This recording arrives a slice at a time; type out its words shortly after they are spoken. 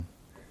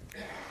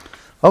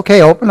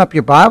Okay, open up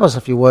your Bibles,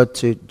 if you would,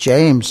 to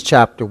James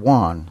chapter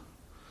 1.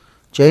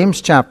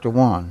 James chapter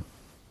 1.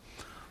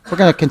 We're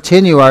going to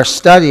continue our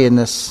study in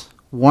this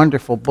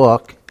wonderful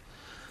book.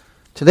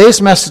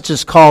 Today's message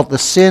is called The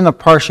Sin of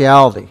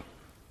Partiality.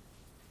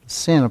 The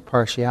Sin of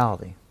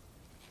Partiality.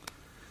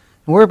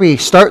 And we'll be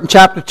starting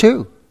chapter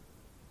 2.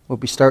 We'll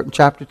be starting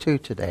chapter 2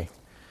 today.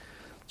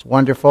 It's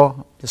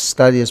wonderful. This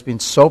study has been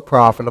so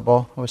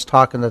profitable. I was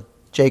talking to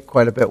Jake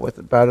quite a bit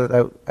about it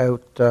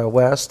out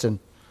west, and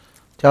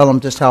tell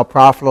them just how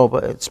profitable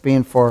it's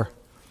been for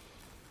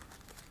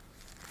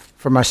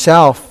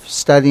myself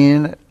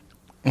studying it.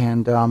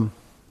 And I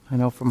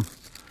know from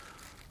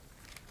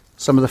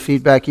some of the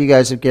feedback you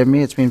guys have given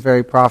me, it's been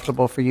very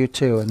profitable for you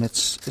too. And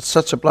it's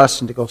such a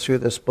blessing to go through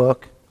this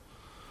book.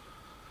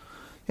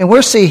 And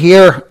we'll see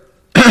here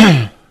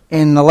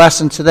in the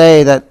lesson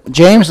today that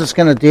James is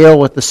going to deal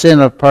with the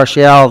sin of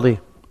partiality.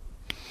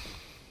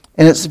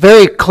 And it's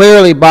very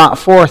clearly brought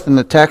forth in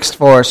the text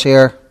for us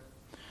here.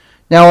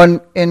 Now,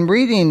 in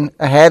reading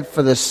ahead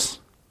for this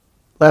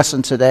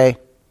lesson today,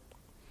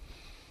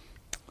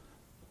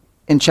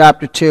 in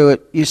chapter 2,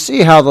 you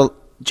see how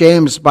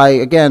James,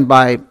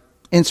 by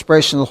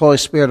inspiration of the Holy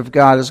Spirit of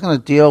God, is going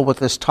to deal with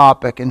this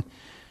topic. And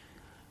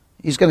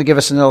he's going to give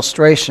us an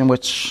illustration,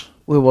 which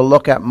we will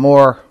look at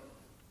more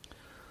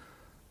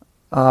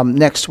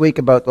next week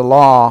about the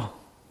law.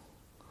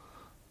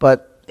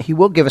 But he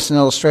will give us an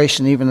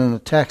illustration even in the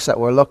text that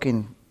we're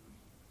looking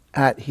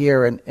at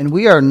here, and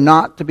we are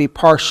not to be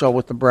partial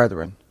with the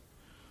brethren.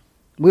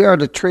 We are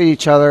to treat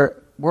each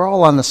other, we're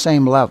all on the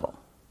same level.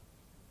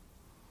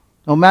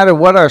 No matter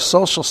what our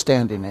social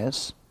standing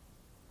is,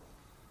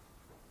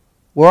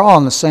 we're all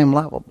on the same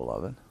level,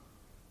 beloved.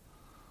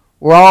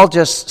 We're all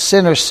just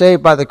sinners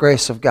saved by the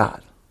grace of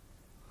God.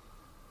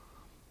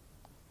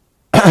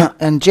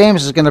 And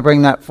James is going to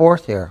bring that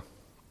forth here.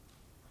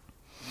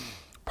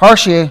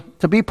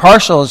 To be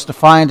partial is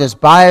defined as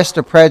biased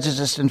or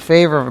prejudiced in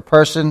favor of a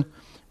person,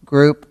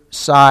 group,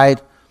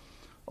 side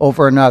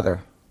over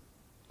another.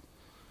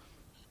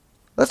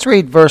 Let's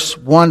read verses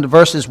 1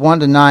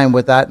 to 9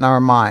 with that in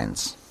our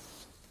minds.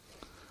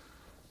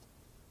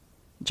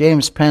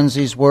 James pens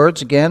these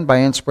words again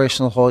by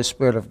inspiration of the Holy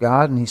Spirit of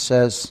God, and he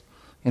says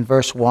in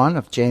verse 1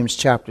 of James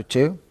chapter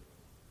 2,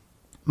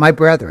 "My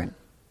brethren,"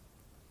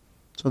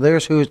 so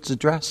there's who it's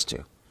addressed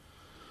to,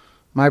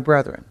 "My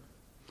brethren,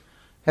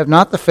 have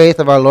not the faith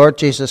of our Lord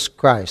Jesus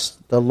Christ,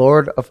 the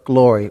Lord of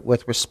glory,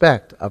 with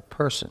respect of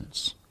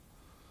persons.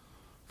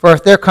 For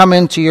if there come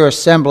into your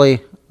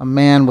assembly a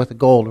man with a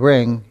gold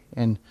ring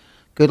and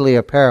goodly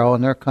apparel,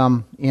 and there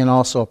come in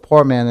also a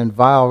poor man in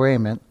vile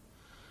raiment,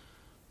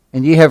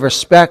 and ye have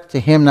respect to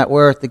him that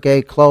weareth the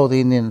gay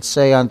clothing, and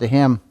say unto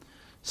him,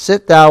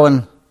 Sit thou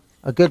in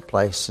a good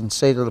place, and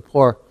say to the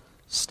poor,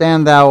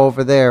 Stand thou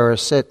over there, or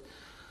sit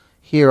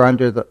here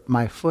under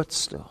my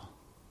footstool.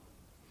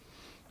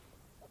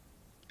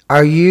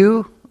 Are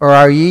ye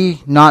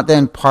not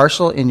then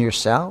partial in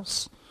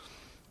yourselves,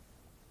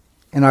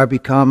 and are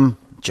become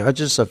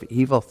judges of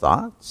evil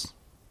thoughts?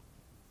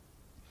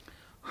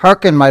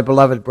 Hearken, my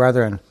beloved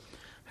brethren,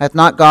 hath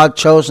not God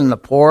chosen the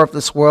poor of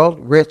this world,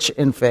 rich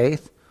in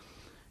faith,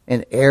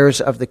 and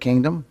heirs of the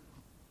kingdom,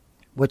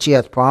 which he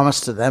hath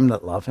promised to them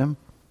that love him?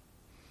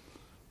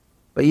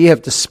 But ye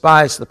have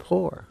despised the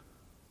poor.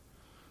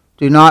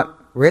 Do not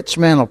rich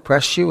men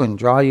oppress you and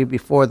draw you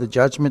before the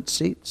judgment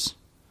seats?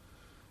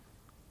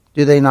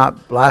 Do they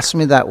not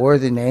blaspheme that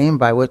worthy name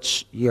by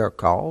which ye are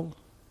called?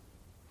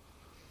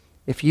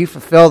 If you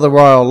fulfill the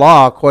royal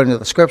law according to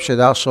the Scripture,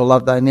 thou shalt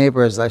love thy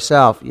neighbor as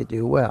thyself, you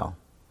do well.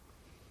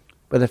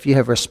 But if you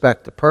have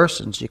respect to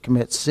persons, you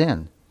commit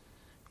sin,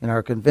 and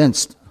are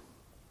convinced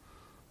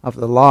of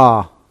the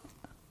law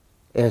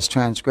as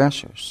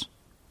transgressors."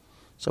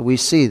 So we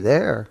see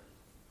there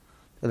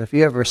that if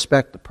you have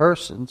respect to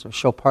persons or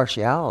show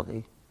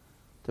partiality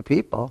to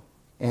people,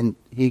 and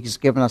he's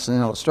given us an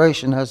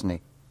illustration, hasn't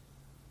he?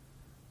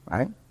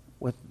 Right?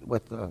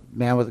 With the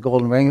man with the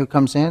golden ring who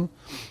comes in,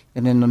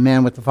 and then the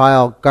man with the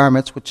vile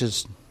garments, which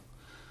is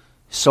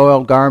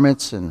soiled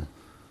garments and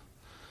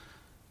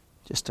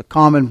just a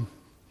common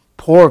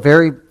poor,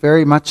 very,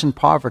 very much in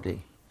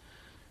poverty.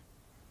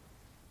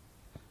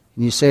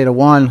 And you say to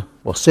one,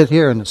 well, sit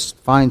here in this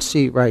fine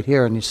seat right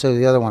here, and you say to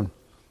the other one,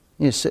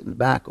 you need to sit in the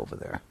back over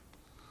there.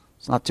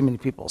 It's not too many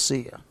people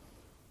see you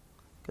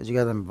because you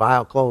got them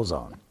vile clothes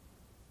on.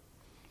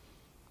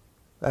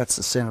 That's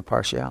the sin of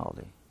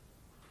partiality.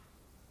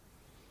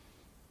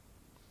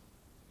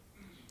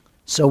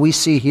 So we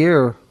see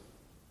here,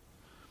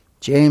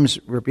 James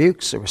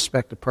rebukes the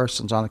respect of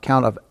persons on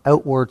account of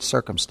outward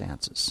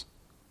circumstances.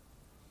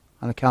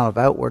 On account of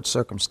outward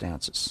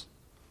circumstances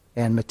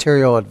and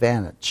material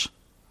advantage.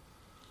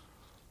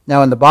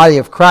 Now in the body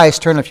of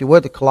Christ, turn if you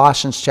would to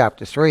Colossians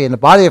chapter 3. In the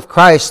body of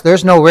Christ,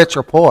 there's no rich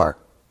or poor.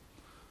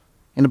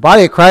 In the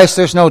body of Christ,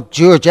 there's no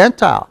Jew or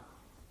Gentile.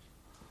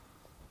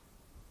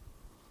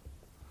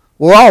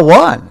 We're all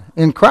one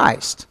in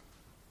Christ.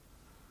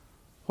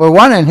 We're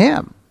one in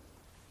Him.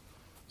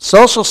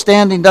 Social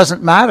standing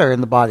doesn't matter in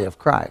the body of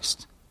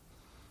Christ,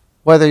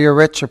 whether you're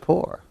rich or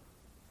poor.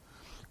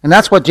 And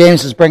that's what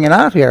James is bringing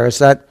out here, is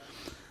that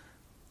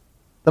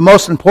the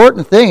most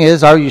important thing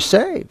is, are you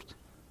saved?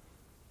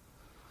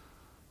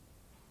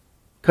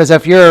 Because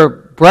if you're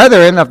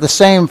brethren of the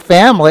same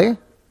family,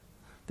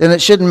 then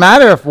it shouldn't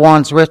matter if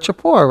one's rich or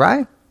poor,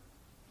 right?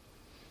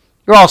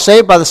 You're all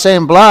saved by the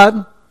same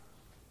blood.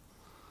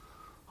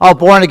 All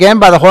born again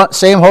by the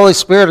same Holy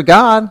Spirit of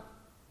God.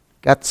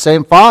 Got the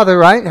same Father,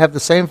 right? Have the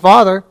same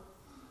Father.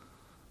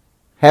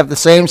 Have the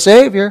same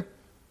Savior.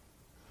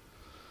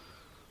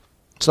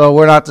 So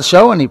we're not to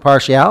show any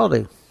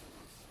partiality.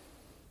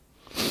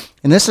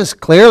 And this is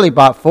clearly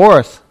brought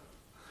forth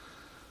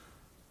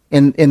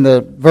in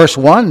the verse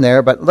 1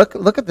 there, but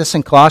look at this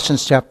in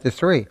Colossians chapter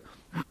 3.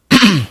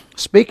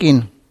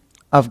 Speaking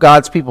of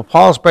God's people,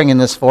 Paul's bringing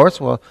this forth.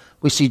 Well,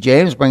 we see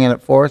James bringing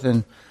it forth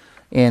in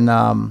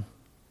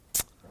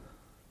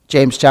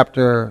James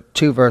chapter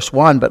 2, verse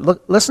 1.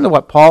 But listen to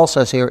what Paul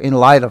says here in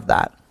light of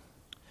that.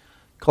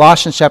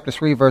 Colossians chapter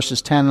 3,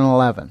 verses 10 and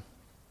 11.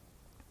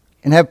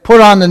 And have put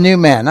on the new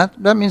man.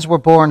 That means we're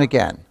born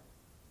again.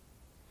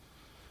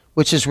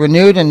 Which is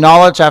renewed in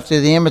knowledge after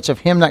the image of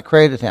him that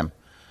created him.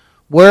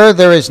 Where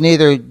there is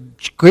neither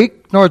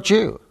Greek nor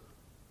Jew.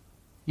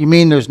 You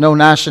mean there's no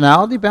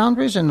nationality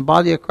boundaries in the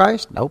body of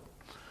Christ? Nope.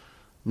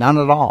 None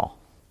at all.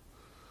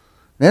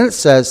 Then it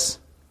says,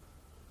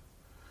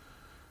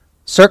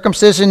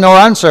 circumcision nor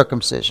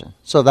uncircumcision.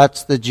 So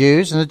that's the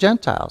Jews and the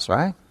Gentiles,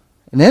 right?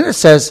 And then it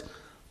says,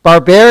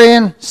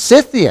 barbarian,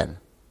 Scythian.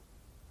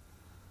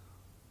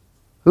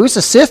 Who's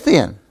a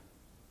Scythian?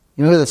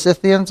 You know who the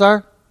Scythians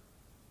are?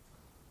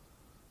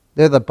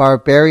 They're the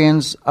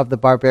barbarians of the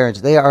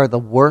barbarians. They are the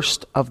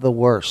worst of the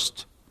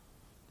worst.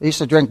 They used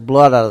to drink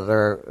blood out of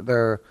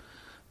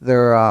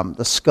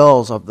the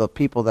skulls of the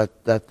people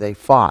that they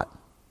fought.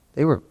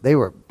 They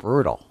were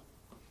brutal.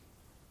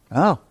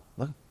 Oh,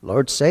 look,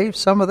 Lord saved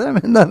some of them.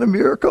 Isn't that a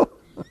miracle?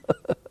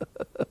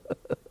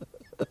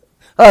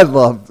 I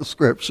love the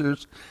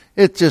scriptures.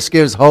 It just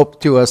gives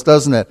hope to us,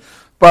 doesn't it?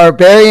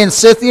 Barbarian,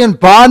 Scythian,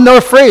 bond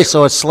nor free.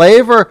 So a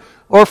slave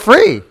or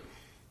free.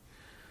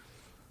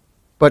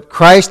 But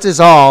Christ is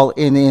all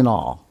in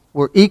all.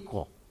 We're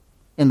equal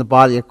in the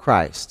body of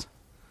Christ.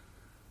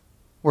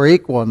 We're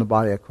equal in the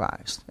body of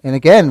Christ. And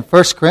again,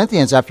 1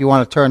 Corinthians, if you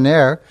want to turn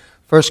there,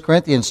 1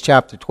 Corinthians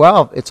chapter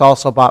 12, it's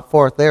also brought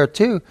forth there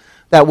too,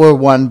 that we're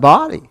one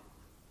body.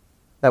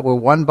 That we're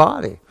one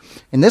body.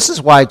 And this is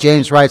why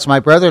James writes, my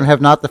brethren, have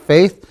not the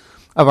faith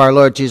of our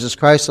Lord Jesus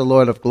Christ, the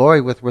Lord of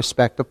glory, with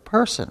respect of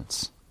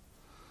persons.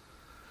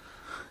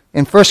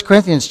 In 1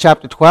 Corinthians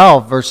chapter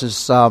 12,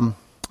 verses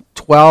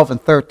 12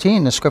 and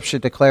 13, the scripture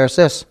declares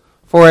this,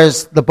 for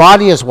as the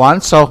body is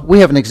one, so we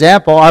have an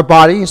example, our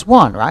body is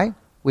one, right?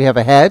 We have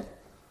a head,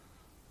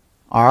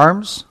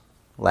 arms,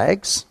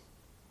 legs,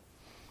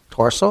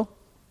 torso.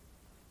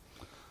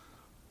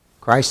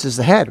 Christ is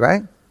the head,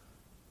 right?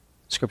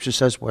 Scripture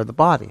says we're the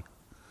body.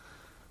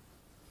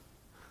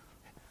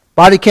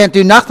 Body can't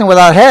do nothing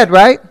without a head,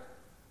 right?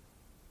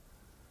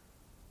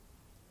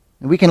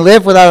 And we can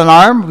live without an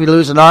arm. If we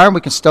lose an arm,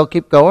 we can still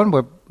keep going.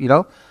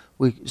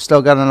 We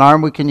still got an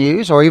arm we can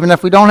use. Or even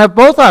if we don't have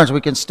both arms,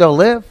 we can still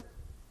live.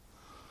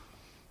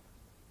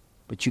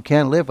 But you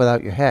can't live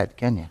without your head,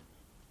 can you?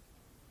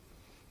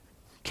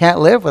 Can't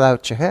live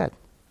without your head.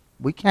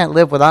 We can't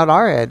live without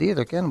our head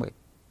either, can we?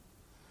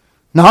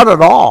 Not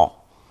at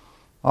all.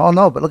 Oh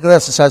no, but look at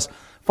this. It says,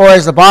 for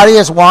as the body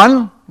is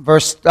one,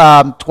 verse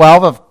 12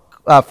 of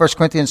 1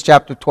 Corinthians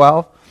chapter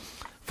 12,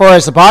 for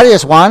as the body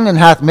is one and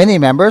hath many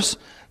members,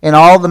 and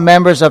all the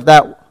members of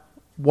that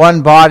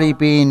one body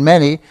being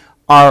many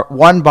are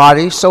one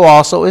body, so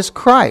also is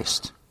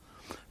Christ.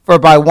 For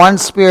by one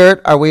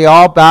Spirit are we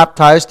all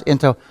baptized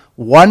into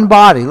one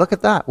body. Look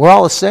at that. We're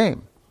all the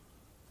same.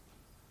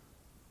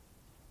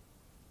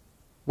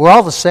 We're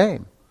all the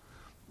same.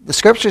 The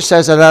scripture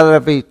says that out of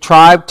every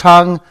tribe,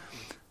 tongue,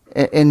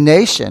 and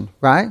nation,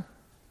 right?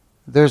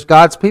 There's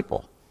God's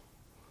people.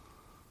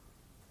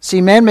 See,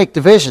 men make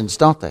divisions,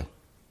 don't they?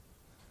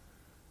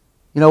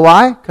 You know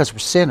why? Because we're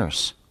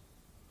sinners.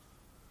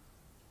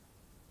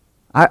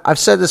 I've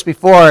said this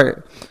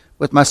before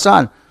with my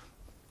son.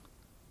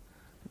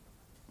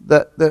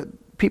 The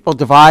people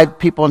divide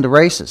people into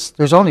races.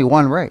 There's only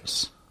one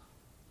race.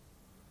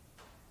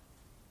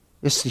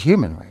 It's the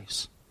human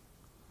race.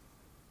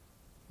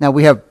 Now,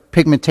 we have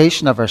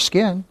pigmentation of our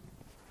skin.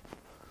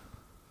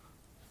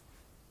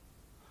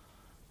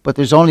 But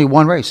there's only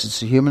one race.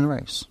 It's the human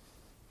race.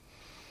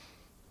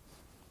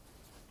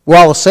 We're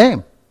all the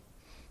same.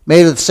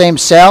 Made of the same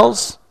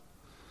cells.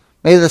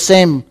 Made of the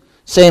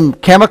same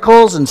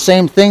chemicals and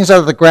same things out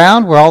of the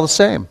ground. We're all the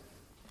same.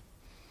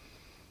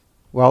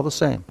 We're all the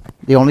same.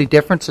 The only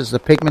difference is the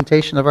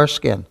pigmentation of our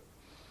skin.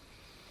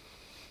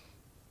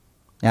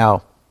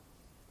 Now,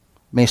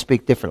 may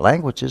speak different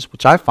languages,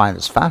 which I find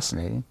is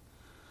fascinating,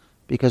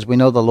 because we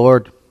know the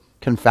Lord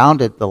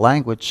confounded the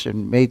language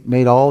and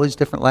made all these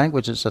different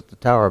languages at the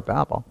Tower of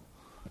Babel.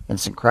 And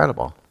it's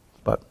incredible.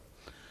 But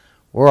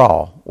we're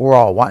all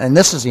one. And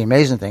this is the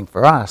amazing thing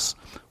for us.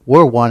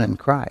 We're one in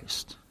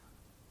Christ.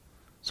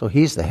 So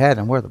he's the head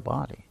and we're the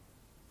body.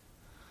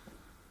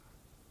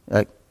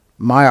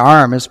 my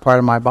arm is part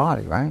of my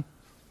body, right?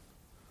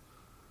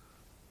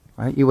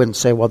 Right? You wouldn't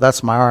say, well,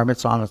 that's my arm,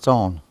 it's on its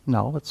own.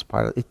 No, it's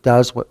part of it.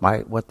 Does what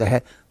the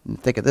head,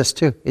 think of this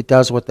too, it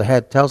does what the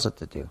head tells it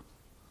to do.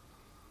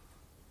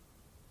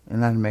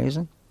 Isn't that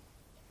amazing?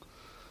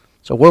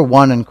 So we're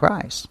one in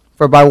Christ.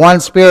 For by one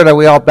Spirit are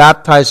we all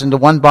baptized into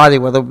one body,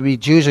 whether we be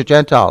Jews or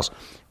Gentiles,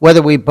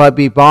 whether we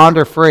be bond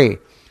or free.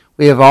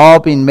 We have all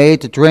been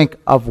made to drink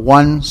of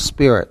one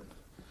Spirit,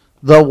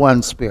 the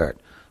one Spirit.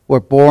 We're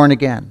born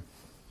again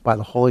by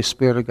the Holy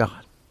Spirit of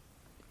God.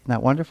 Isn't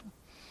that wonderful?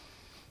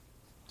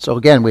 So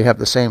again, we have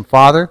the same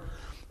Father,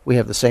 we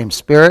have the same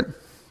Spirit,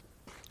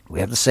 we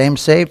have the same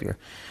Savior.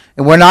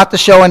 And we're not to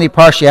show any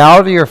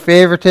partiality or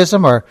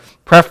favoritism or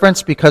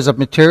preference because of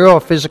material or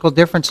physical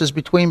differences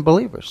between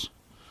believers.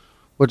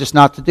 We're just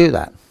not to do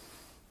that.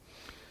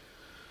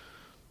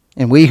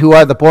 And we who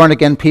are the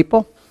born-again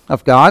people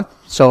of God,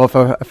 so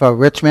if a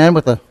rich man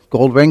with a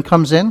gold ring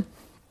comes in,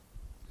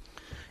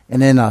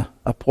 and then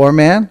a poor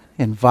man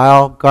in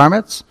vile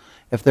garments,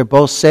 if they're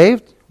both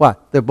saved,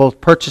 what? They're both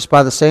purchased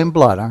by the same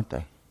blood, aren't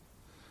they?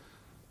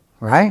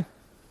 Right?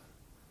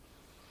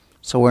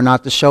 So we're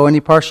not to show any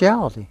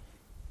partiality.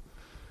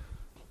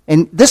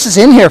 And this is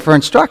in here for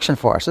instruction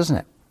for us, isn't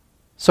it?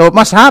 So it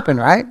must happen,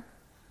 right?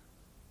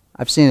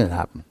 I've seen it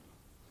happen.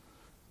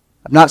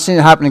 I've not seen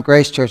it happen in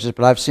grace churches,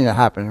 but I've seen it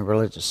happen in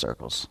religious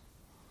circles.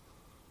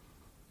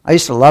 I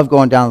used to love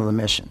going down to the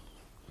mission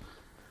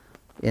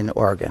in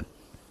Oregon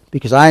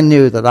because I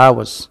knew that I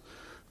was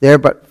there,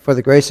 but for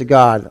the grace of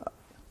God,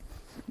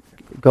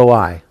 go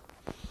I.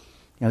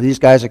 You know, these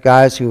guys are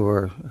guys who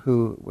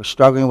were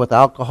struggling with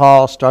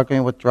alcohol,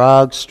 struggling with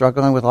drugs,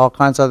 struggling with all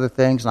kinds of other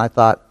things, and I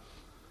thought,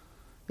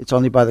 it's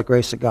only by the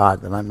grace of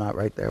God that I'm not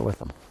right there with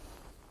them.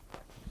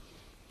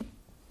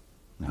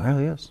 It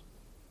really is.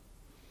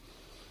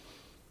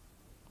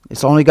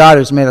 It's only God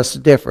who's made us to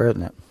differ,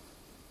 isn't it?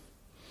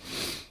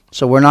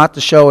 So we're not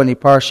to show any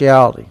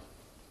partiality.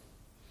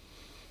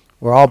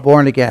 We're all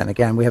born again.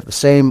 Again, we have the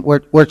same,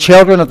 we're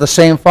children of the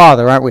same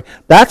Father, aren't we?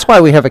 That's why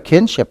we have a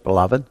kinship,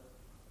 beloved.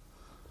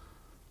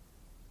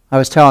 I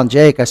was telling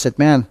Jake, I said,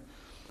 man,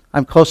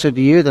 I'm closer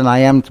to you than I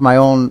am to my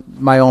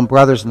own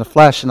brothers in the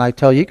flesh, and I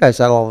tell you guys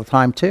that all the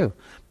time too,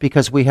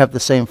 because we have the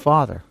same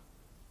Father.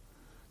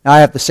 Now, I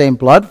have the same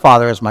blood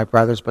father as my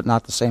brothers, but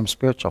not the same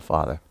spiritual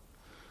father.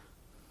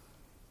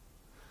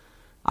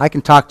 I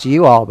can talk to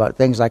you all about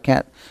things I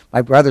can't.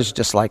 My brother's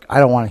just like, I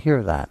don't want to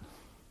hear that.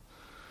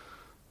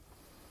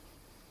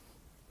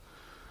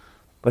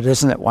 But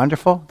isn't it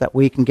wonderful that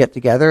we can get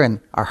together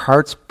and our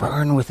hearts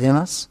burn within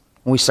us?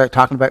 When we start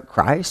talking about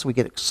Christ, we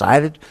get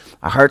excited.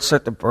 Our hearts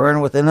start to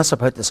burn within us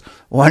about this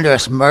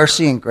wondrous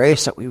mercy and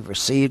grace that we've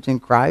received in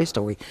Christ.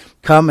 Or we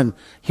come and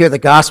hear the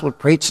gospel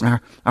preached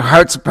and our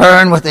hearts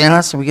burn within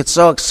us and we get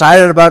so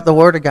excited about the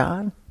Word of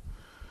God.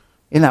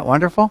 Isn't that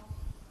wonderful?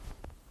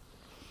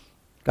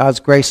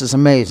 God's grace is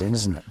amazing,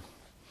 isn't it?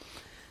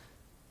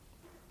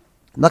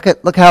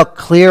 Look how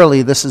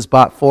clearly this is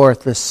brought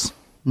forth, this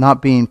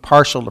not being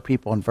partial to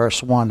people in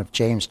verse 1 of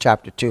James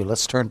chapter 2.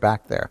 Let's turn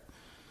back there.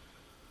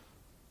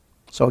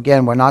 So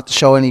again, we're not to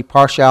show any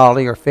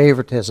partiality or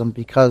favoritism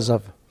because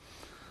of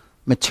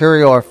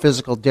material or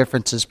physical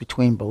differences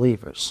between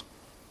believers.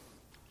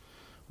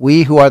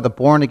 We who are the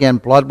born-again,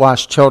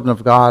 blood-washed children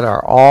of God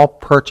are all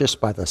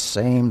purchased by the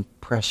same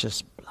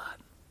precious blood.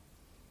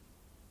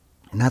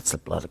 And that's the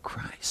blood of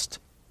Christ.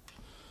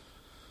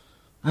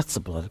 That's the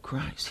blood of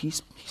Christ.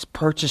 He's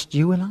purchased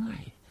you and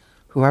I,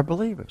 who are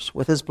believers,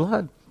 with His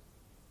blood.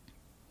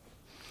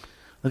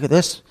 Look at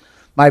this.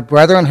 My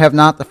brethren, have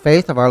not the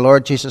faith of our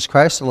Lord Jesus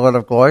Christ, the Lord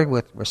of glory,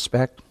 with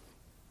respect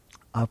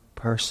of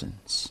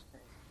persons.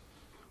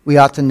 We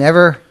ought to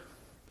never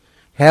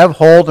have,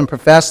 hold, and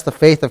profess the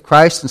faith of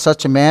Christ in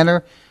such a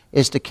manner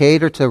as to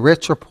cater to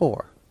rich or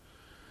poor.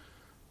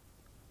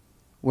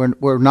 We're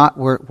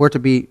to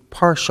be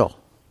partial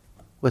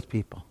with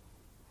people.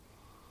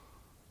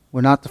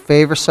 We're not to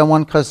favor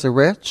someone because they're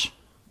rich,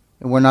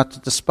 and we're not to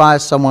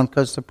despise someone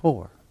because they're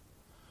poor.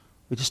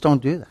 We just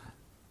don't do that.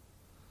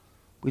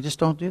 We just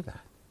don't do that.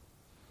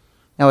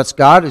 Now, it's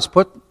God who's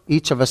put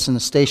each of us in the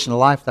station of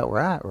life that we're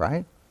at,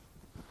 right?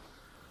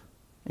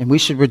 And we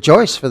should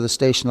rejoice for the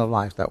station of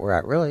life that we're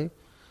at, really.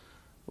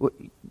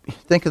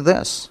 Think of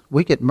this.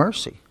 We get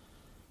mercy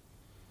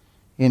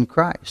in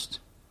Christ.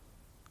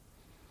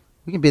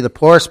 We can be the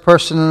poorest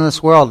person in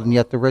this world and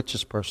yet the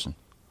richest person.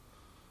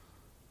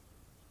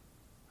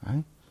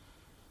 Right?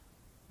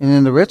 And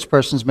then the rich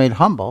person's made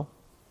humble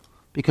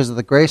because of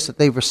the grace that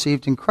they've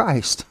received in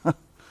Christ.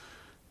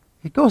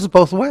 It goes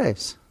both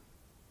ways.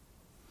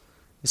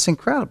 It's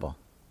incredible.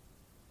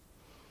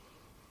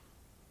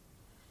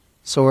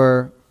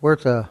 So we're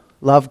to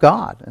love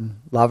God and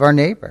love our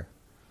neighbor.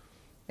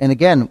 And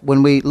again,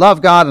 when we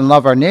love God and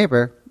love our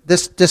neighbor,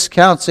 this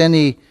discounts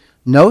any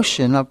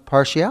notion of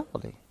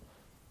partiality.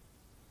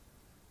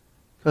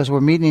 Because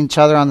we're meeting each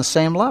other on the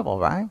same level,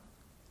 right?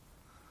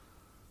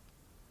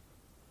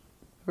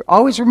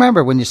 Always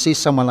remember when you see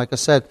someone, like I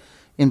said,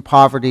 in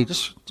poverty,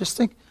 just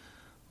think,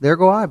 there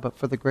go I, but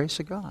for the grace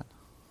of God.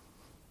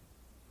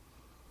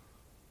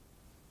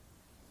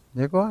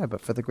 Neither go I,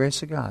 but for the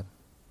grace of God.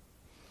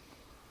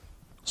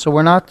 So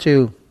we're not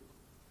to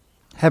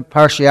have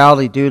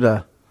partiality due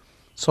to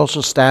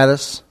social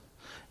status.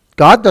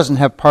 God doesn't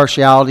have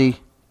partiality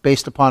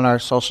based upon our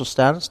social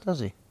status, does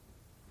he?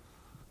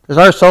 Does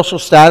our social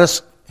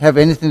status have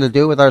anything to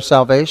do with our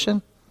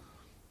salvation?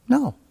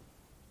 No.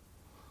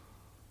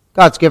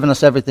 God's given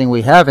us everything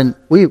we have, and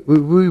we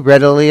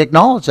readily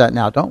acknowledge that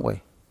now, don't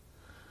we?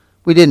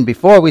 We didn't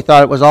before. We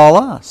thought it was all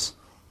us.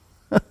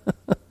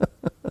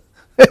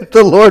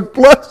 The Lord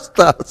blessed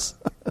us.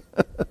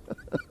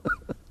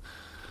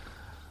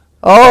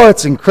 Oh,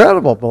 it's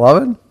incredible,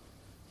 beloved.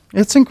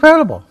 It's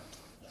incredible.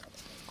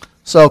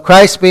 So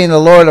Christ being the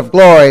Lord of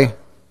glory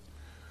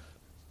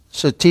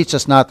should teach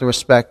us not to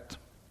respect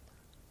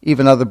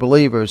even other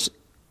believers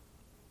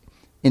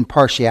in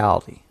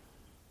partiality.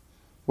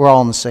 We're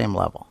all on the same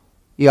level.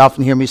 You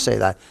often hear me say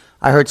that.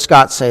 I heard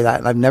Scott say that,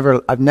 and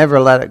I've never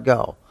let it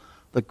go.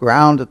 The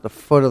ground at the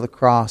foot of the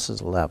cross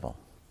is level.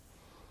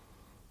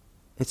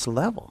 It's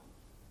level.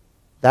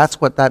 That's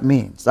what that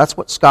means. That's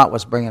what Scott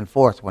was bringing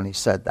forth when he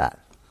said that.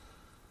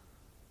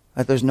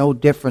 That there's no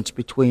difference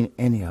between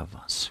any of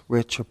us,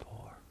 rich or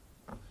poor.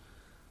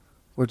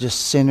 We're just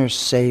sinners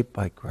saved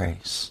by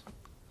grace.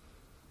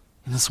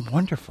 And it's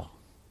wonderful.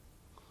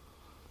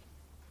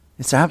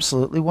 It's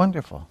absolutely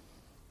wonderful.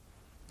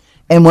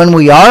 And when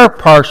we are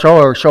partial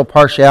or show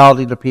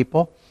partiality to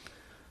people,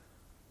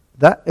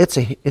 that it's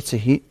sin.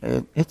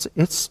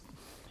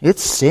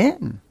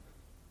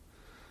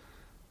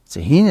 It's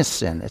a heinous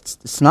sin.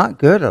 It's not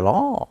good at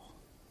all.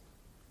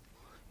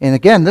 And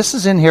again, this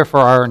is in here for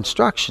our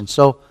instruction,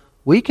 so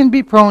we can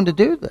be prone to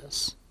do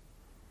this.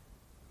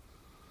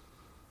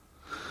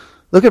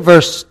 Look at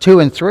verse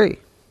 2 and 3.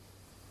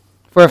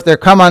 For if there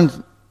come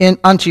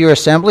unto your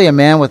assembly a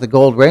man with a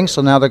gold ring,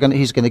 so now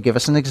he's going to give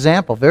us an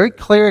example, very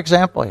clear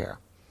example here.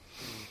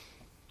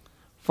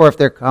 For if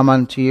there come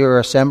unto your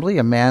assembly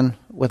a man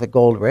with a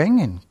gold ring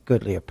and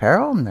goodly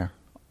apparel, and there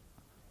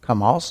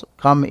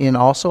come in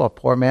also a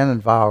poor man in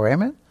vile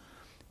raiment,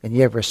 and ye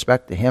have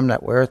respect to him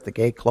that weareth the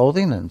gay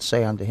clothing, and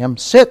say unto him,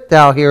 Sit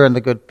thou here in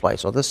the good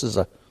place. Well, this is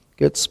a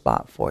good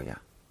spot for you.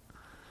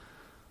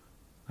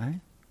 Right?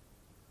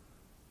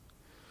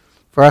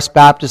 For us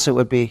Baptists, it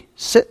would be,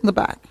 sit in the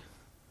back.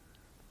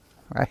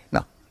 Right?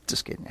 No,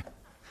 just kidding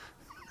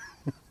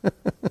you.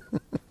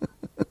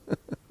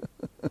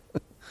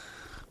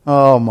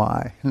 Oh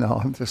my,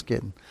 no, I'm just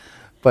kidding.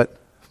 But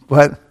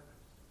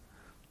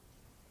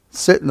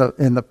sit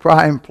in the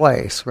prime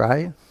place,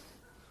 right?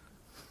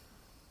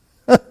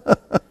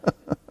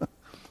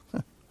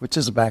 Which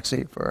is a back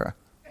seat for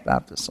a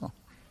Baptist. So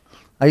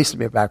I used to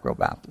be a back row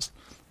Baptist.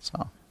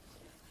 So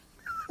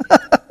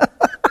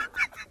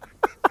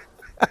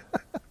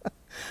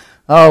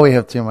oh, we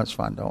have too much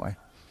fun, don't we?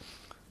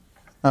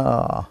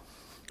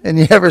 And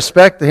ye have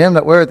respect to him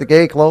that weareth the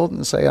gay clothing,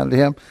 and say unto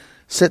him,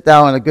 Sit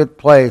thou in a good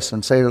place,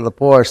 and say to the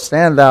poor,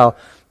 Stand thou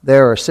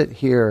there, or sit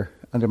here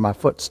under my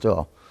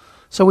footstool.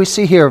 So we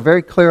see here a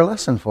very clear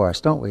lesson for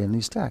us, don't we, in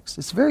these texts?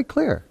 It's very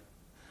clear.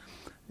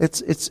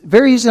 It's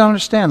very easy to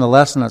understand the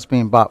lesson that's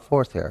being brought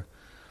forth here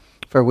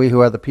for we who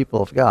are the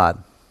people of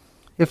God.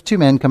 If two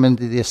men come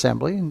into the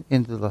assembly,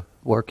 into the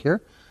work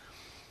here,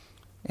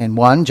 and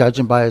one,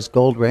 judging by his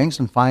gold rings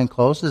and fine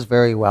clothes, is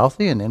very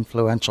wealthy and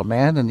influential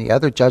man, and the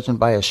other, judging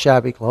by his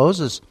shabby clothes,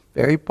 is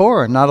very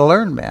poor and not a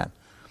learned man.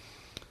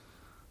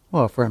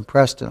 Well, if we're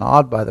impressed and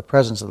awed by the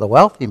presence of the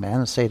wealthy man,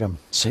 and say to him,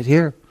 Sit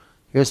here.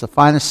 Here's the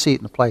finest seat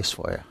in the place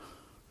for you.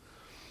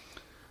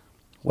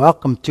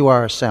 Welcome to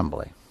our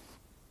assembly.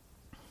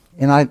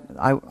 And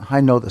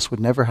I know this would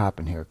never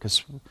happen here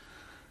because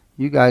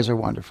you guys are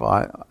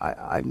wonderful.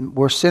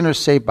 We're sinners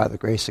saved by the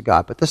grace of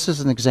God, but this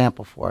is an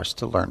example for us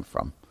to learn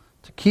from,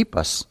 to keep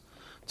us,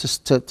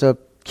 to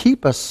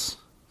keep us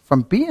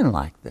from being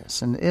like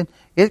this. And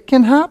it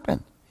can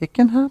happen. It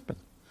can happen.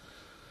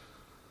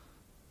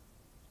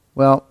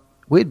 Well,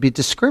 we'd be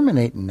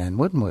discriminating then,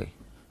 wouldn't we?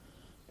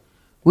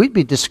 We'd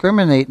be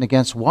discriminating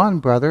against one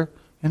brother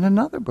and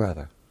another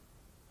brother.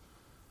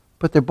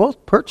 But they're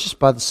both purchased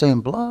by the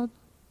same blood.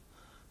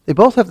 They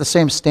both have the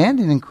same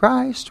standing in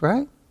Christ,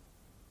 right?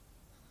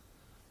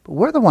 But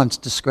we're the ones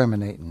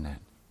discriminating then.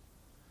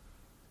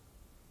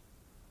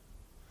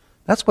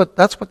 That's what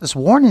this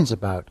warning's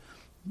about,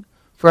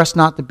 for us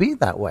not to be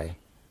that way.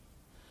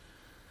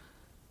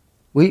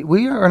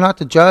 We are not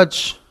to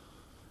judge,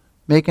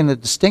 making a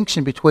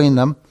distinction between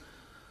them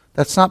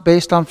that's not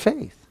based on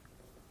faith.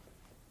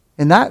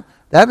 And that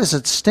is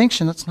a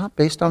distinction that's not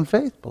based on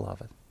faith,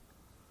 beloved.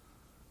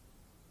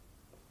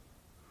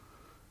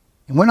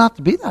 And we're not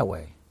to be that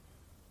way.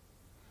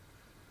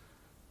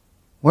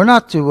 We're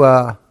not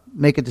to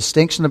make a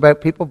distinction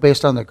about people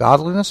based on their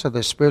godliness or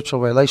their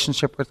spiritual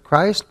relationship with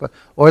Christ,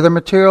 or their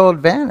material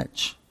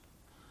advantage.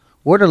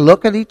 We're to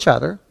look at each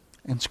other,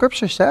 and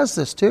Scripture says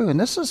this too, and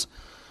this is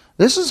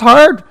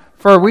hard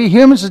for we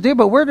humans to do,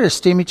 but we're to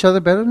esteem each other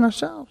better than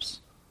ourselves.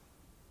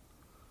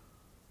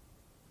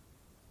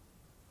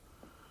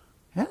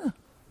 Yeah.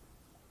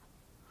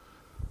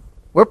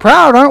 We're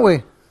proud, aren't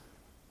we?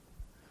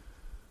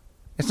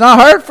 It's not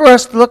hard for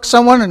us to look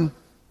someone and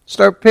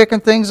Start picking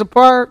things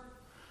apart.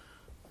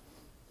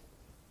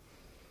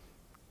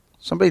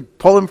 Somebody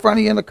pull in front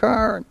of you in the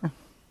car, and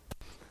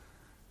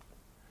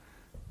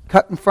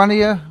cut in front of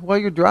you while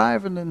you're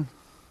driving, and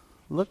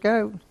look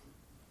out.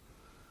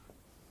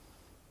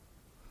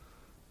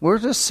 We're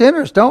just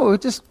sinners, don't we?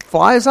 It just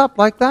flies up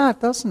like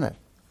that, doesn't it?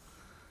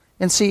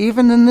 And see,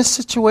 even in this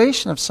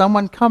situation of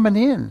someone coming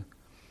in,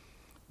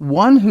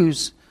 one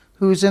who's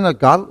in a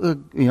God,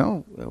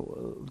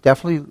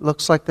 definitely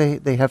looks like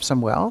they have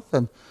some wealth,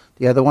 and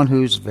the other one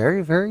who's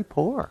very, very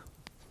poor.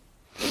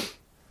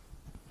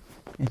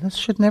 And this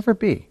should never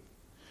be.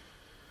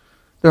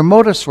 Their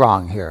motive's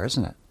wrong here,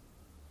 isn't it?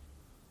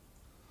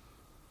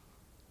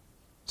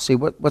 See,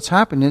 what's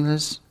happening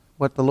is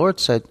what the Lord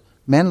said,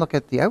 men look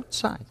at the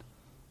outside,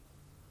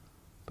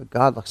 but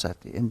God looks at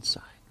the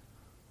inside.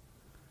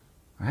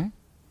 Right?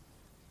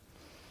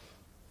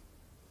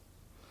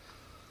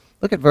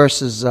 Look at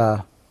verse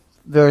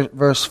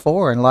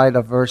 4 in light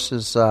of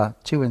verses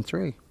 2 and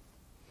 3.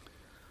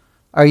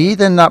 Are ye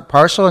then not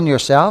partial in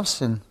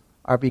yourselves, and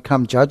are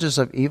become judges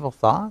of evil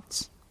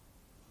thoughts?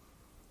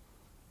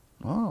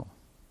 Oh.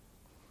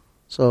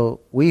 So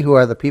we who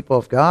are the people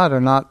of God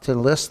are not to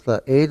enlist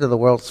the aid of the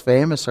world's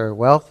famous or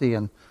wealthy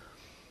and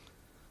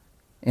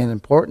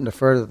important to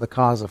further the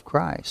cause of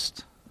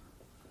Christ.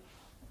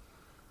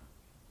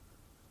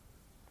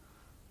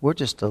 We're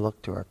just to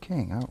look to our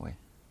King, aren't we?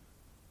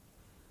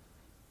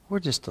 We're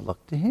just to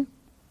look to Him.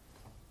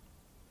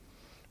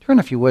 Turn,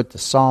 if you would, to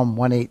Psalm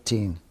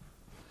 118.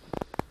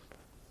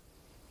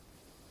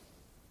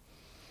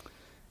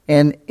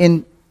 And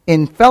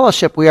in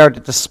fellowship, we are to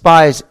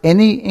despise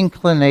any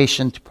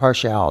inclination to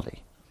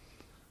partiality.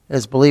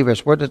 As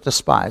believers, we're to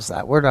despise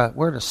that.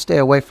 We're to stay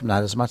away from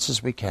that as much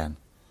as we can.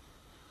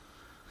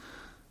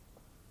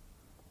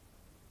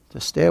 To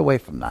stay away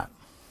from that.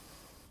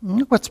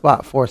 Look what's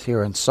brought forth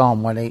here in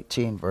Psalm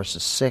 118,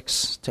 verses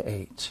 6 to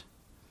 8.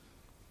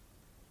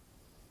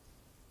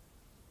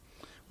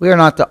 We are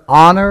not to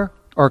honor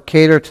or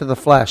cater to the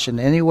flesh in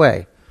any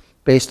way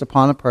based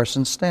upon a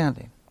person's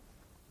standing.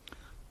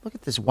 Look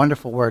at these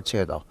wonderful words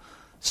here, though.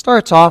 It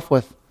starts off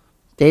with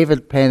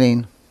David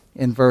penning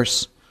in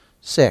verse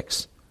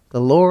 6,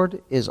 "The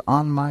Lord is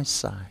on my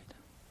side."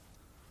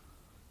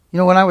 You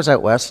know, when I was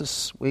out west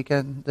this week,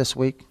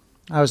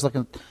 I was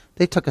looking,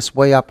 they took us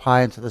way up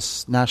high into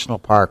this national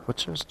park,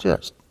 which was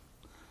just,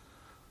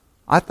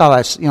 I thought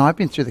I've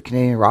been through the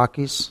Canadian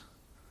Rockies,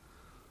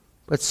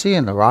 but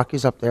seeing the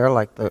Rockies up there,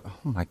 oh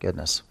my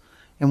goodness.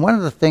 And one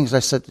of the things I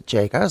said to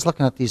Jake, I was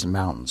looking at these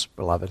mountains,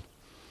 beloved,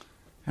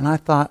 and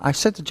I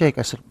said to Jake,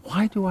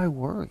 why do I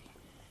worry?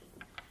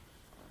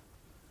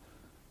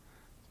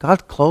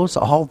 God closed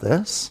all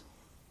this?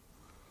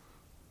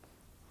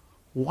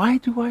 Why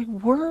do I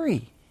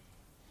worry?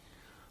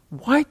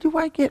 Why do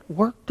I get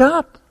worked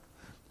up?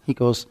 He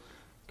goes,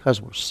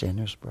 because we're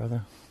sinners,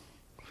 brother.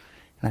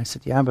 And I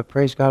said, yeah, but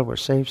praise God, we're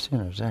saved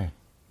sinners, eh?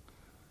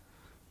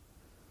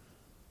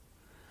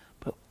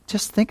 But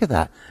just think of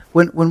that.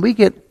 When we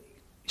get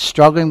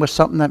struggling with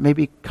something that may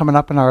be coming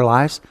up in our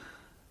lives,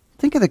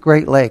 think of the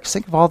Great Lakes.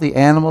 Think of all the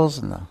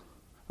animals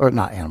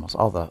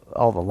all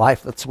the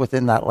life that's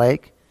within that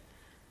lake.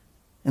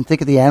 And think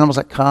of the animals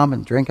that come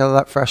and drink out of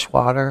that fresh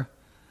water.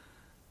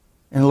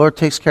 And the Lord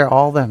takes care of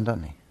all of them,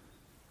 doesn't He?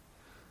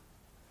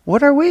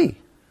 What are we?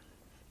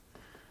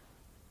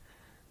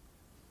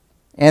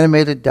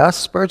 Animated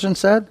dust, Spurgeon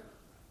said.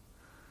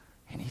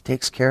 And He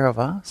takes care of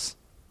us.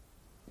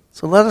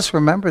 So let us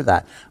remember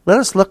that. Let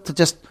us look to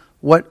just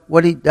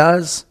what He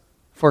does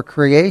for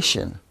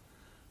creation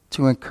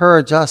to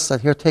encourage us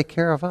that He'll take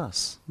care of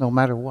us no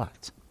matter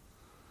what.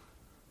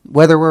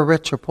 Whether we're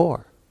rich or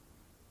poor.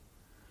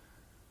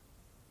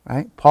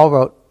 Right? Paul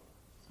wrote,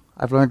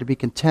 I've learned to be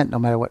content no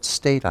matter what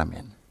state I'm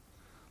in.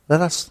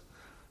 Let us,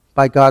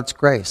 by God's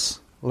grace,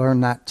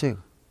 learn that too.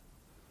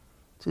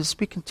 To just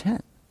be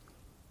content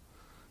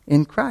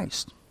in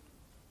Christ.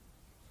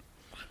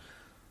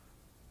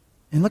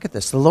 And look at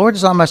this. The Lord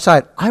is on my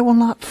side. I will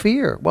not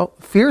fear. Well,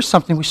 fear is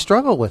something we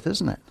struggle with,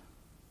 isn't it?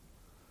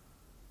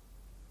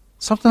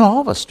 Something all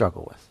of us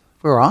struggle with,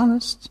 if we're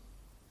honest.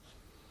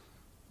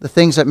 The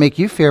things that make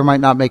you fear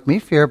might not make me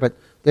fear, but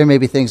there may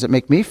be things that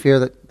make me fear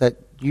that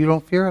you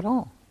don't fear at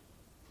all.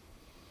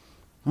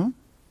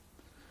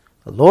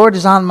 The Lord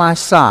is on my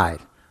side.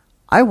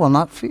 I will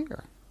not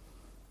fear.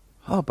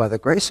 Oh, by the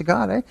grace of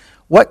God, eh?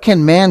 What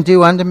can man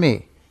do unto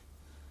me?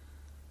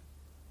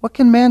 What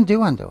can man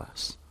do unto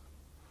us?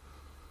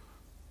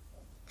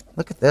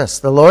 Look at this.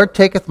 The Lord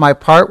taketh my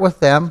part with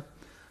them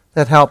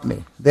that help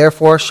me.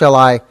 Therefore shall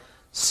I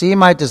see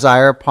my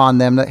desire upon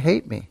them that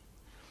hate me.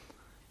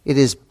 It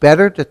is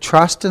better to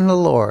trust in the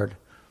Lord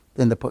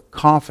than to put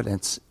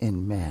confidence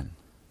in men.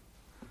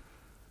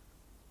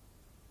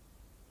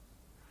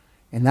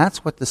 And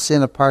that's what the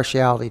sin of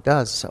partiality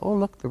does. So, oh,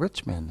 look, the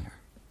rich man there.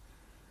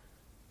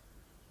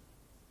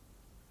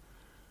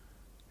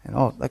 And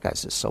oh, that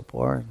guy's just so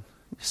poor.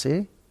 You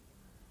see?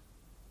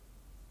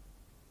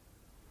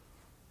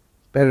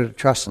 Better to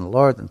trust in the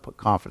Lord than put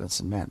confidence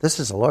in man. This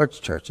is the Lord's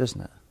church,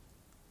 isn't it?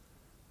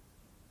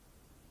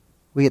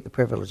 We get the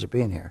privilege of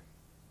being here.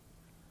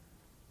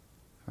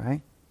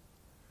 Right?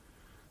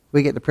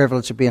 We get the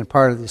privilege of being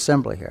part of the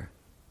assembly here.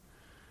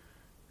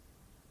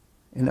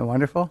 Isn't it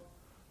wonderful?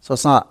 So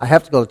it's not, I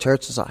have to go to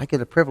church. It's I get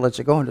the privilege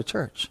of going to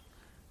church.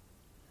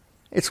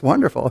 It's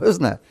wonderful,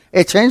 isn't it?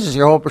 It changes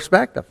your whole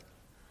perspective.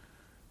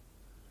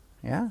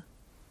 Yeah?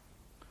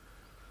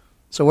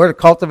 So we're to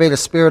cultivate a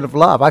spirit of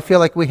love. I feel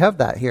like we have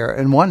that here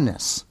in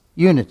oneness,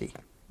 unity.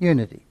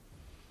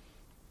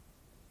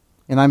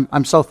 And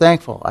I'm so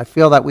thankful. I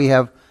feel that we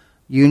have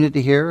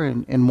unity here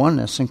in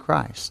oneness in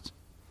Christ.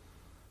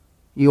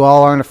 You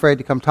all aren't afraid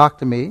to come talk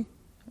to me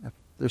if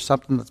there's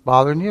something that's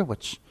bothering you,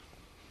 which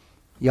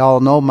y'all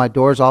know my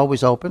door's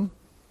always open.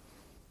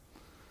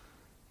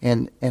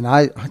 And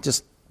I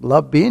just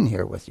love being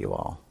here with you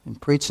all and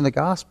preaching the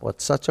gospel.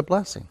 It's such a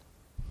blessing.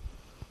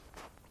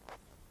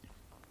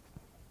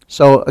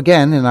 So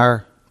again, in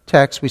our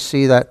text, we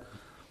see that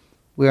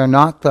we are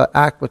not to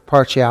act with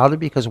partiality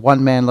because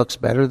one man looks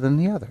better than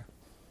the other.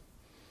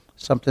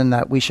 Something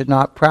that we should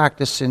not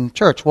practice in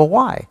church. Well,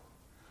 why?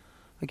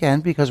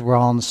 Again, because we're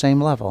all on the same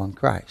level in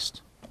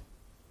Christ.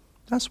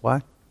 That's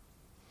why.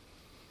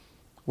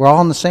 We're all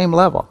on the same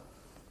level.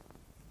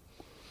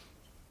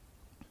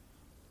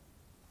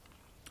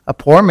 A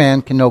poor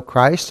man can know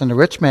Christ and a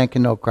rich man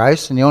can know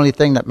Christ, and the only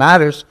thing that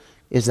matters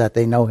is that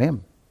they know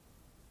him.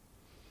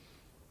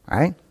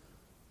 Right?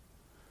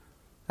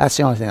 That's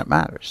the only thing that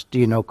matters. Do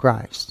you know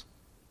Christ?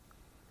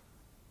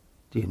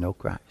 Do you know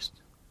Christ?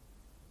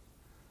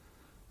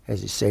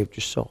 Has he saved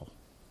your soul?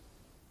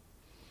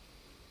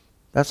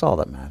 That's all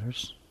that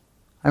matters.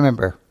 I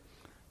remember a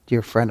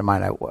dear friend of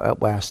mine at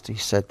West, he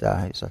said,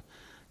 he's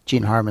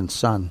Gene Harmon's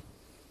son.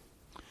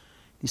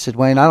 He said,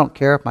 Wayne, I don't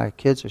care if my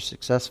kids are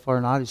successful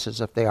or not. He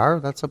says, if they are,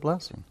 that's a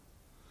blessing.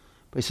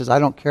 But he says, I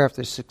don't care if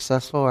they're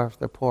successful or if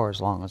they're poor as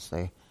long as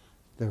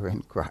they're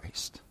in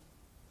Christ.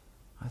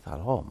 I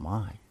thought, oh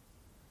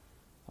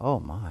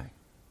my.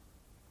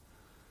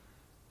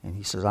 And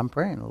he says, I'm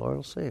praying the Lord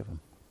will save them.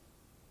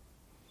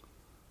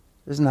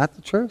 Isn't that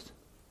the truth?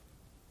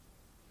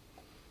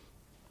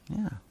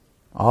 Yeah.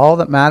 All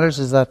that matters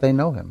is that they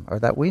know him, or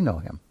that we know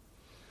him.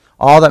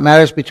 All that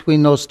matters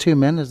between those two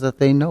men is that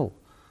they know,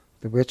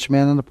 the rich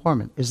man and the poor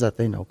man, is that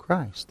they know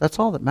Christ. That's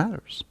all that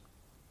matters.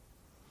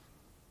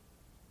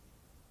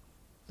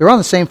 They're on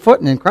the same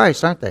footing in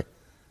Christ, aren't they?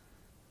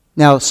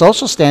 Now,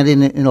 social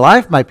standing in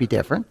life might be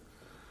different.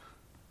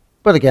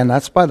 But again,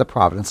 that's by the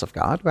providence of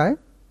God, right?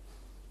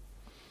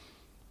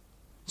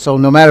 So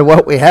no matter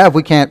what we have,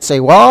 we can't say,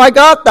 well, I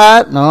got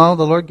that. No,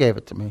 the Lord gave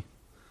it to me.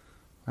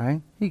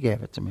 Right? He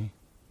gave it to me.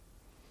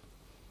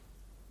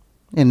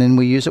 And then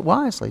we use it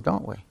wisely,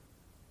 don't we?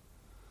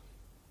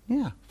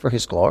 Yeah, for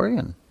his glory.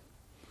 And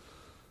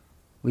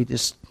we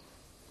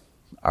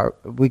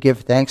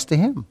give thanks to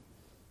him.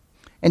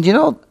 And you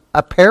know,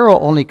 apparel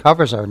only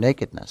covers our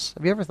nakedness.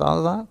 Have you ever thought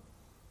of that?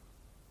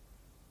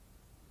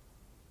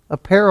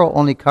 Apparel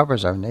only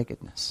covers our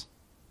nakedness.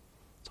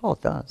 That's all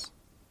it does.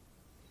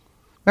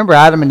 Remember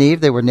Adam and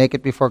Eve, they were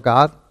naked before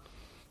God?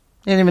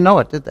 They didn't even know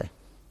it, did they?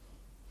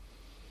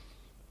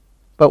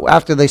 But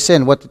after they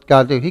sinned, what did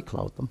God do? He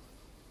clothed them.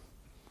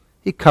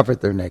 He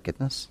covered their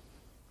nakedness.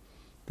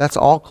 That's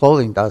all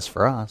clothing does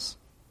for us.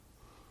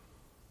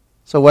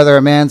 So whether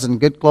a man's in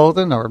good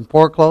clothing or in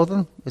poor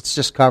clothing, it's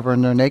just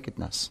covering their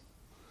nakedness.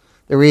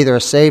 They're either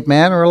a saved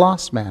man or a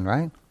lost man,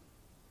 right?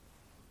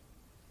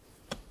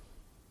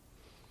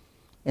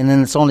 And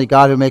then it's only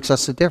God who makes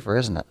us to differ,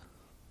 isn't it?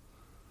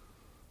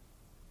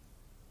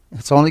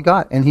 It's only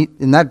God.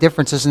 And that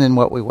difference isn't in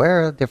what we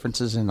wear. The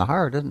difference is in the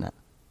heart, isn't it?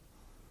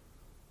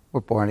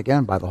 We're born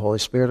again by the Holy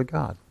Spirit of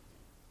God.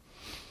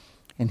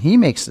 And he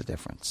makes the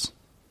difference.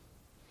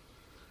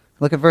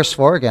 Look at verse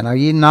 4 again. Are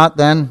ye not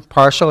then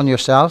partial in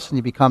yourselves, and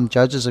you become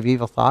judges of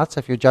evil thoughts,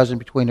 if you're judging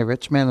between a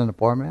rich man and a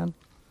poor man?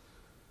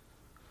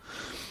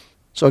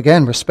 So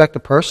again, respect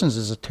of persons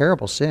is a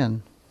terrible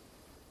sin.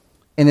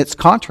 And it's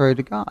contrary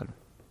to God.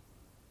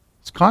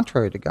 It's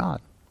contrary to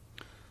God.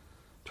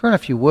 Turn,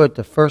 if you would,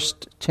 to 1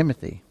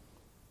 Timothy.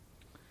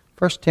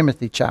 1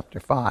 Timothy chapter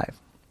 5.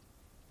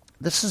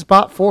 This is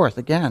brought forth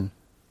again,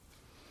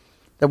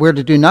 that we're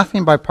to do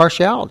nothing by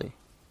partiality.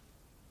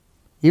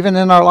 Even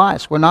in our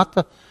lives, we're not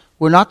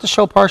to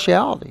show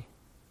partiality.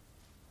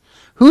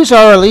 Who's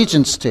our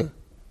allegiance to?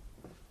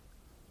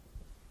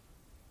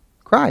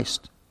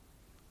 Christ.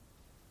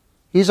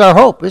 He's our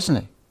hope, isn't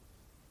he?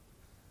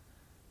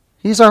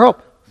 He's our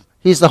hope.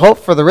 He's the hope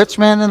for the rich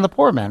man and the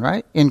poor man,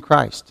 right? In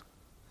Christ.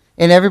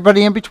 And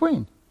everybody in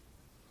between.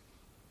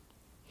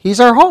 He's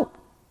our hope.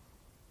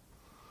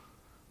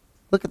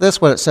 Look at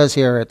this, what it says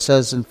here. It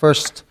says in 1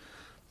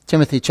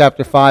 Timothy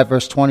chapter 5,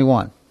 verse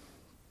 21.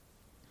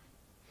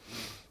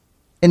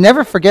 And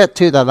never forget,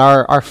 too, that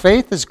our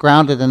faith is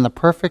grounded in the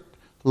perfect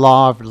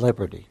law of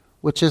liberty,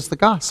 which is the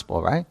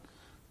gospel, right?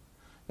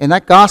 And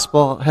that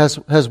gospel has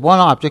one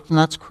object, and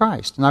that's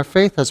Christ. And our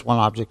faith has one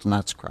object, and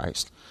that's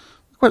Christ.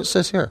 Look what it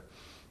says here.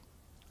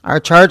 I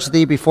charge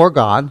thee before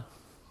God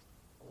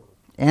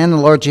and the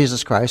Lord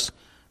Jesus Christ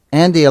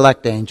and the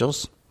elect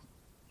angels.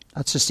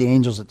 That's just the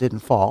angels that didn't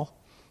fall.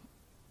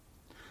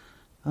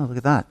 Oh, look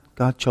at that.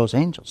 God chose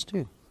angels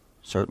too.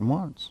 Certain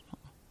ones.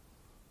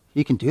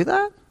 He can do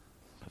that?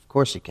 Of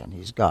course he can.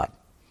 He's God.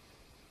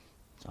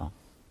 So,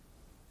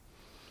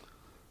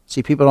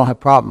 see, people don't have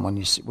problem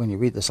when you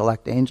read this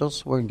elect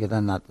angels. We're going to get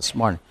on that this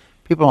morning.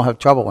 People don't have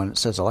trouble when it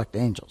says elect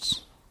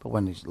angels. But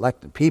when he's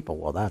elected people,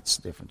 well, that's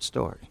a different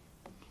story.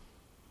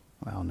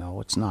 Well,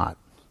 no, it's not.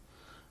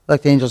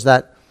 Elect angels,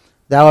 that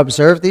thou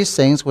observe these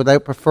things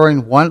without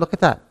preferring one, look at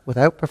that,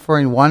 without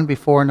preferring one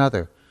before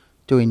another,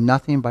 doing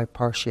nothing by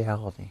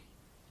partiality.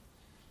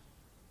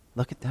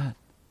 Look at that.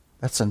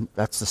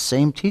 That's the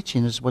same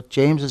teaching as what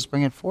James is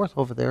bringing forth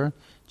over there in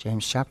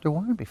James chapter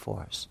 1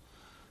 before us.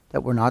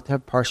 That we're not to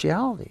have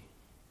partiality.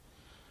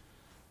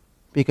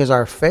 Because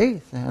our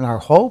faith and our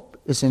hope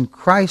is in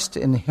Christ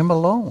and Him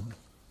alone.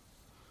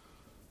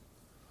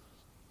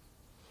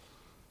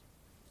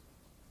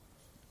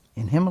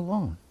 In Him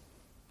alone.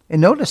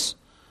 And notice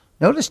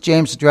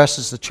James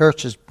addresses the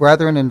church as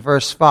brethren in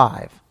verse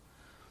 5.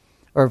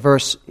 Or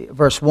verse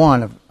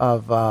 1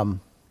 of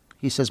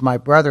he says, my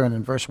brethren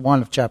in verse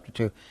 1 of chapter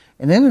 2.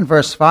 And then in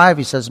verse 5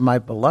 he says, my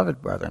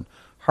beloved brethren.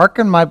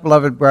 Hearken, my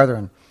beloved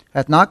brethren.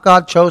 Hath not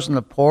God chosen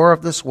the poor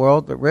of this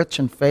world, the rich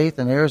in faith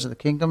and heirs of the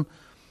kingdom,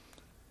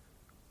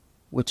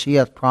 which He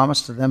hath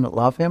promised to them that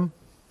love Him?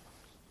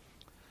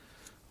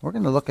 We're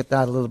going to look at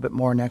that a little bit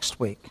more next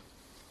week.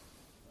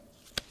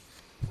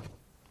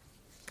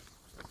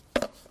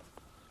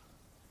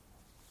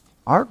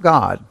 Our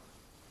God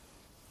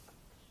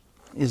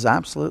is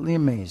absolutely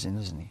amazing,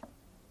 isn't He?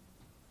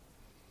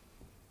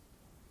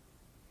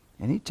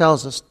 And He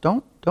tells us,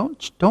 don't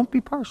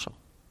be partial.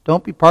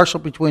 Don't be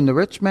partial between the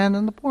rich man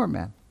and the poor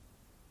man.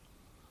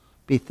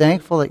 Be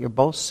thankful that you're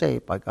both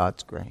saved by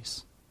God's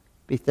grace.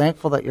 Be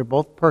thankful that you're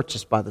both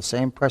purchased by the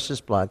same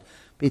precious blood.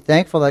 Be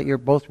thankful that you're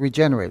both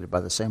regenerated by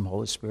the same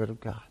Holy Spirit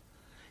of God.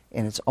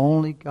 And it's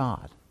only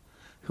God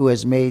who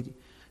has made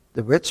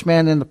the rich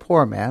man and the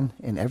poor man,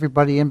 and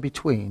everybody in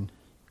between,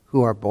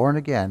 who are born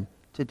again,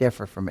 to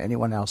differ from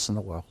anyone else in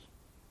the world.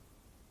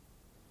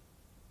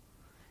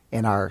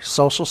 And our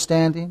social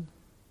standing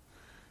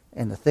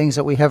and the things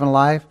that we have in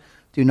life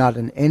do not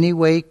in any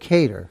way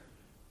cater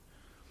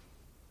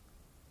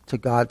to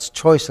God's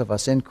choice of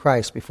us in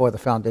Christ before the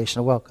foundation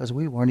of the world, because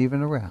we weren't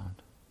even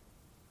around.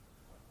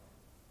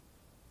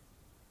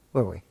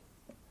 Were we?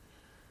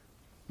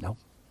 No,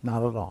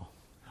 not at all.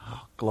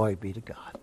 Oh, glory be to God.